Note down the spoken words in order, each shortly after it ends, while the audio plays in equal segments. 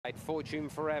Fortune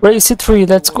Forever. Race 3,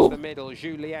 let's go. The middle,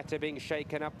 Julietta being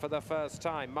shaken up for the first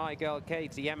time. My Girl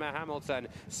Katie, Emma Hamilton,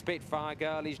 Spitfire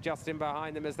Girl is just in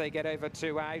behind them as they get over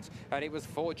 2 out. And it was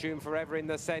Fortune Forever in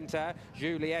the centre.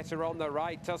 Julietta on the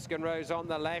right, Tuscan Rose on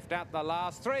the left at the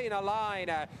last. 3 in a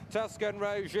line. Tuscan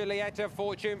Rose, Julietta,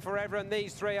 Fortune Forever, and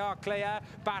these 3 are clear.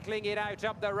 Battling it out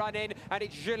up the run-in, and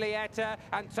it's Julietta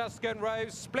and Tuscan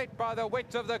Rose split by the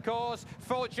width of the course.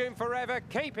 Fortune Forever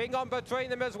keeping on between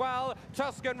them as well.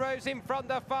 Tuscan Rose in front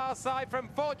the far side from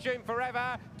Fortune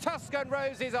Forever. Tuscan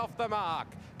Rose is off the mark.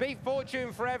 Be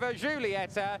Fortune Forever,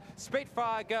 Julietta.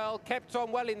 Spitfire Girl kept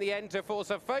on well in the end to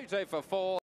force a photo for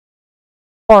 4.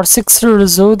 Par 6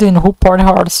 result in Who Party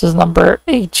Horses number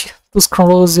 8. Tuscan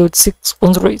Rose with 6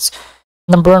 on the race.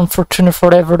 Number 1 Fortune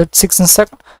Forever with 6 in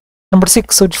second. Number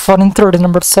 6 with 4 in third.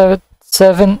 Number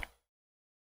 7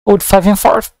 with 5 in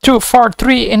fourth. 2, 4,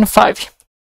 3 in 5.